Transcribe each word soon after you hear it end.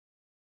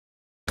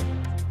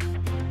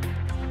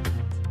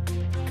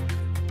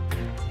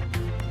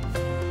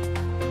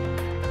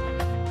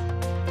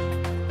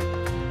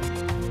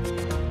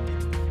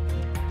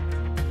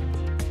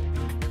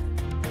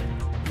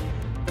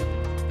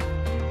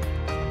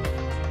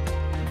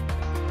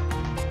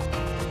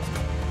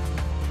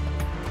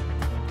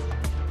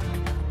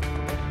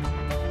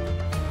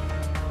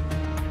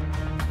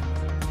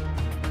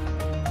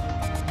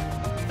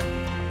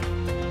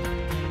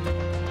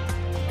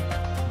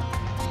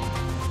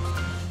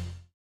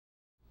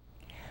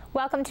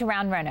Welcome to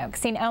Round Roanoke,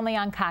 seen only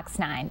on Cox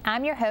 9.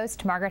 I'm your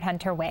host, Margaret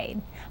Hunter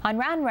Wade. On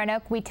Round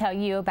Roanoke, we tell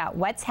you about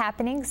what's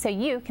happening so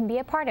you can be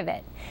a part of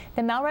it.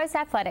 The Melrose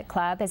Athletic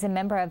Club is a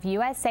member of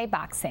USA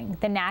Boxing,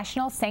 the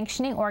national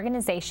sanctioning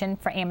organization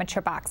for amateur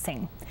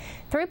boxing.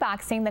 Through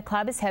boxing, the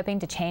club is hoping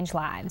to change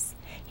lives.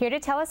 Here to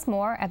tell us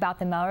more about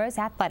the Melrose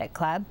Athletic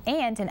Club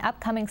and an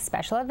upcoming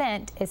special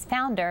event is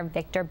founder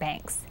Victor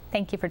Banks.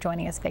 Thank you for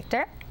joining us,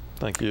 Victor.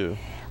 Thank you.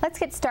 Let's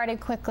get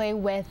started quickly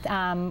with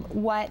how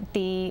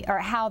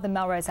the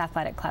Melrose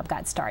Athletic Club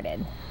got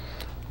started.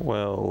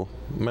 Well,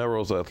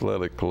 Melrose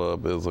Athletic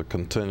Club is a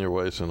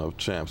continuation of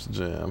Champs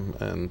Gym,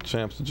 and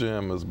Champs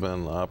Gym has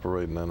been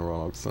operating in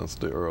Roanoke since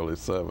the early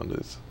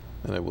 70s,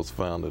 and it was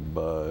founded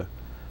by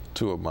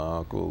two of my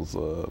uncles,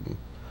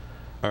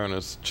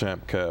 Ernest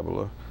Champ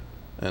Cabler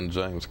and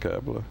James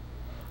Cabler.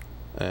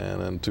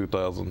 And in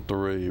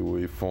 2003,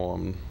 we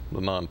formed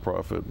the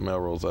nonprofit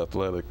Melrose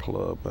Athletic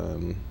Club,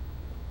 and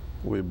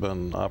we've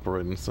been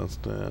operating since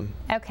then.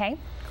 Okay,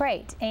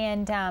 great.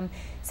 And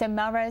so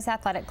Melrose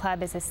Athletic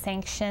Club is a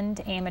sanctioned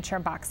amateur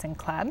boxing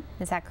club.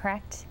 Is that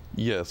correct?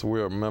 Yes,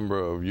 we're a member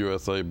of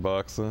USA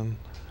Boxing,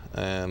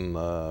 and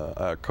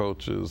our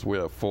coaches, we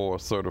have 4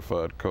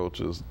 certified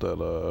coaches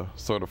that are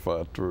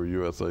certified through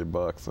USA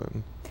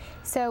Boxing.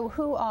 So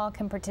who all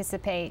can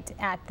participate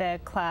at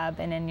the club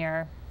and in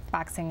your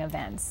boxing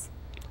events?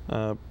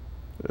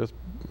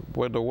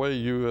 With the way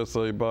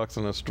USA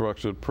Boxing is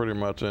structured, pretty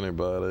much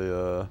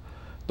anybody.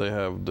 They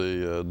have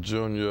the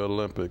Junior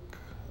Olympic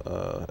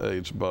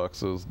age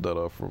boxers that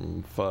are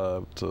from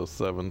 5 to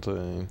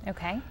 17.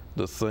 Okay.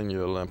 The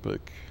Senior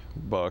Olympic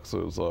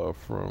boxers are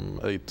from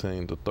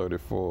 18 to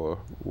 34,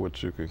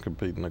 which you can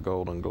compete in the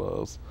Golden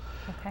Gloves.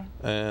 Okay.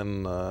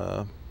 And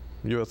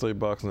USA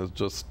Boxing has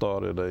just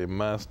started a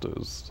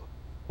Masters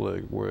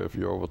League where if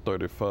you're over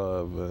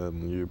 35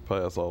 and you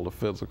pass all the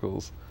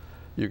physicals,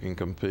 you can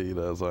compete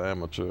as an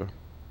amateur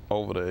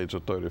over the age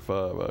of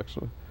 35,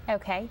 actually.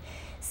 Okay,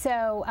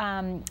 so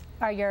are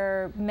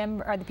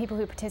the people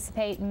who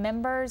participate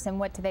members, and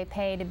what do they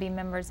pay to be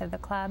members of the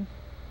club?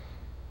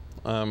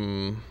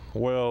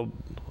 Well,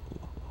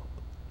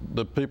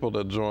 the people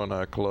that join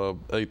our club,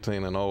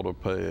 18 and older,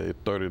 pay a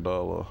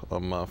 $30 a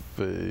month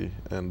fee,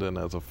 and then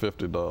there's a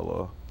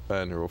 $50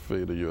 annual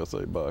fee to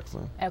USA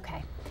Boxing.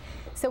 Okay.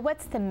 So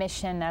what's the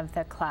mission of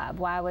the club?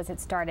 Why was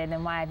it started,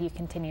 and why have you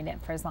continued it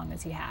for as long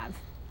as you have?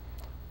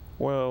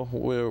 Well,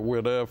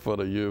 we're there for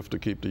the youth, to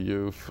keep the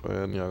youth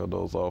and young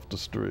adults off the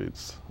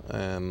streets.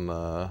 And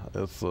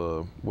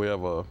we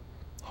have a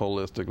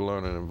holistic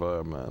learning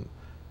environment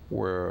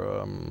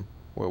where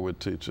we're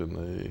teaching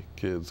the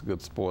kids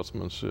good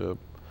sportsmanship,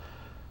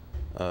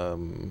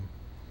 you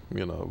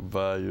know,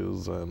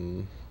 values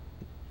and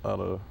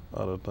other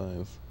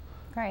things.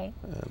 Great.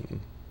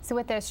 So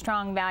with those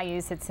strong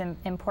values, it's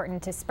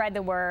important to spread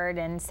the word,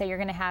 and so you're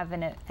going to have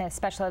a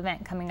special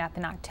event coming up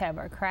in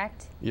October,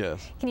 correct?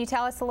 Yes. Can you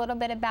tell us a little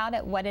bit about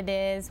it, what it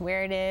is,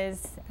 where it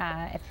is,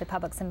 if the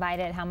public's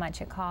invited, how much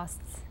it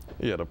costs?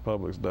 Yeah, the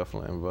public's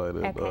definitely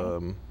invited.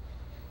 Okay.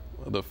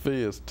 The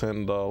fee is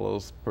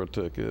 $10 per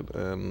ticket,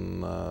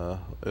 and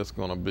it's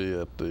going to be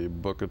at the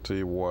Booker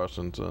T.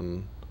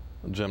 Washington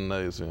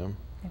Gymnasium.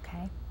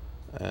 Okay.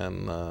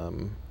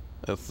 And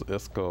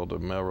it's called the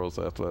Melrose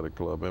Athletic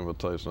Club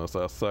Invitational. It's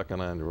our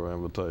 2nd annual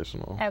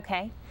invitational.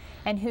 Okay.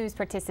 And who's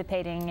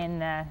participating in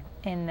the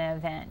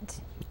event?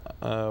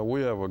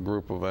 We have a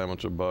group of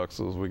amateur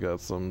boxers. We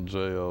got some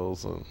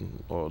JOs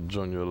or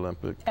Junior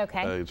Olympic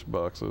age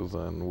boxers,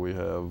 and we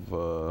have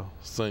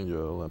Senior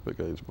Olympic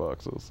age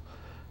boxers.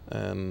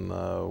 And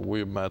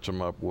we match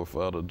them up with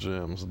other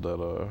gyms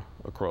that are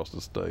across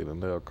the state,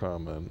 and they'll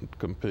come and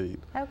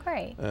compete. Oh,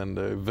 great. And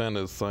the event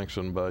is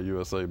sanctioned by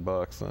USA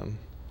Boxing,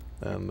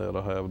 and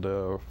they'll have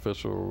their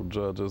official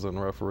judges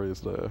and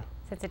referees there.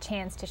 So it's a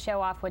chance to show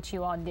off what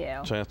you all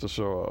do. Chance to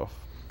show off.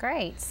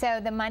 Great.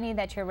 So the money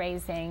that you're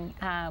raising,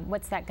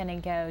 what's that going to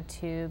go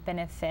to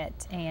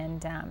benefit,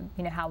 and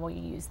you know, how will you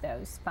use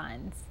those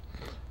funds?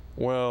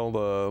 Well,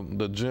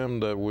 the gym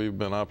that we've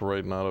been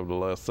operating out of the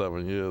last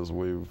 7 years,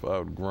 we've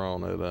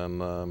outgrown it,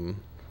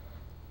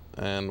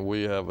 and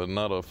we have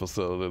another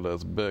facility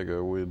that's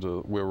bigger.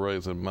 We're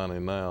raising money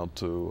now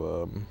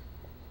to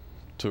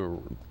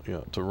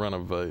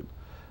renovate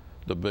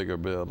the bigger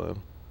building,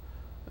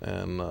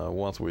 and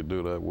once we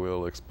do that,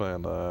 we'll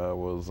expand our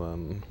hours.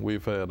 And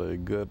we've had a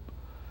good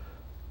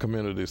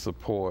community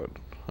support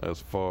as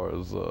far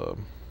as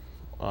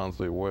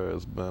Oct23 Ware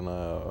has been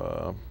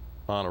our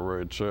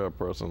honorary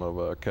chairperson of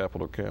our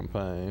capital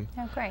campaign.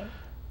 Oh, great.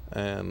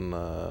 And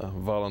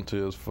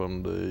volunteers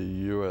from the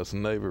U.S.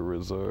 Navy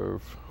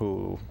Reserve,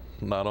 who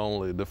not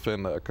only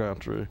defend our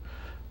country,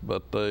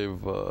 but they've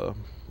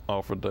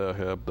offered their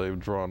help. They've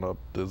drawn up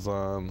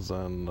designs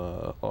and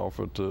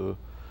offered to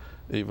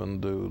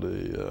even do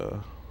the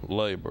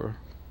labor,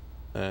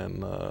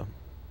 and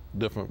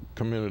different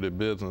community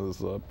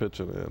businesses are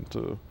pitching in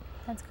to.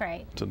 That's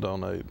great. To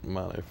donate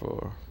money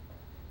for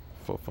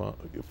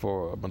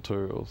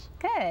materials.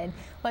 Good.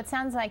 Well, it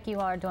sounds like you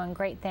all are doing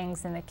great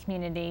things in the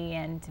community,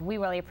 and we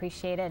really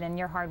appreciate it, and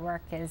your hard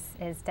work is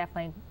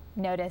definitely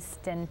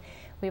noticed, and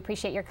we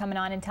appreciate your coming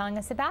on and telling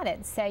us about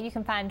it. So you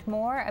can find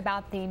more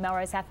about the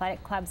Melrose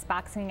Athletic Club's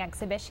boxing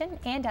exhibition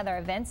and other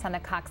events on the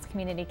Cox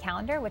Community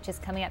Calendar, which is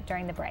coming up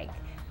during the break.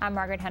 I'm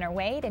Margaret Hunter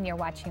Wade, and you're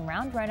watching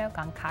Round Roanoke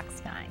on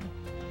Cox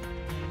 9.